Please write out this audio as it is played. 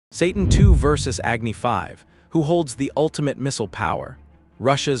Satan II versus Agni 5, who holds the ultimate missile power.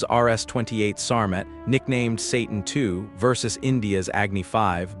 Russia's RS-28 Sarmat, nicknamed Satan II, versus India's Agni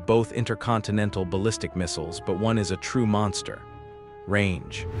 5, both intercontinental ballistic missiles, but one is a true monster.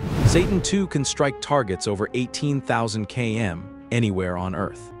 Range. Satan II can strike targets over 18,000 km, anywhere on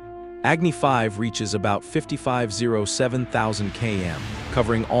Earth. Agni 5 reaches about 7,000 km,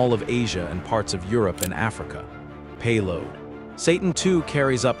 covering all of Asia and parts of Europe and Africa. Payload. Satan II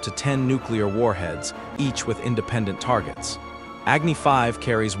carries up to 10 nuclear warheads, each with independent targets. Agni 5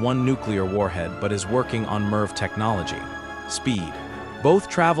 carries one nuclear warhead but is working on MIRV technology. Speed. Both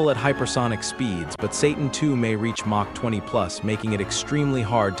travel at hypersonic speeds, but Satan II may reach Mach 20+, making it extremely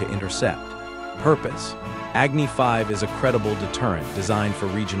hard to intercept. Purpose. Agni 5 is a credible deterrent designed for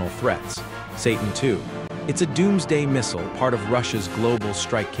regional threats. Satan II. It's a doomsday missile, part of Russia's global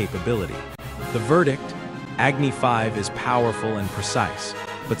strike capability. The verdict? Agni 5 is powerful and precise,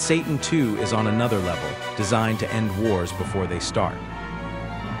 but Satan II is on another level, designed to end wars before they start.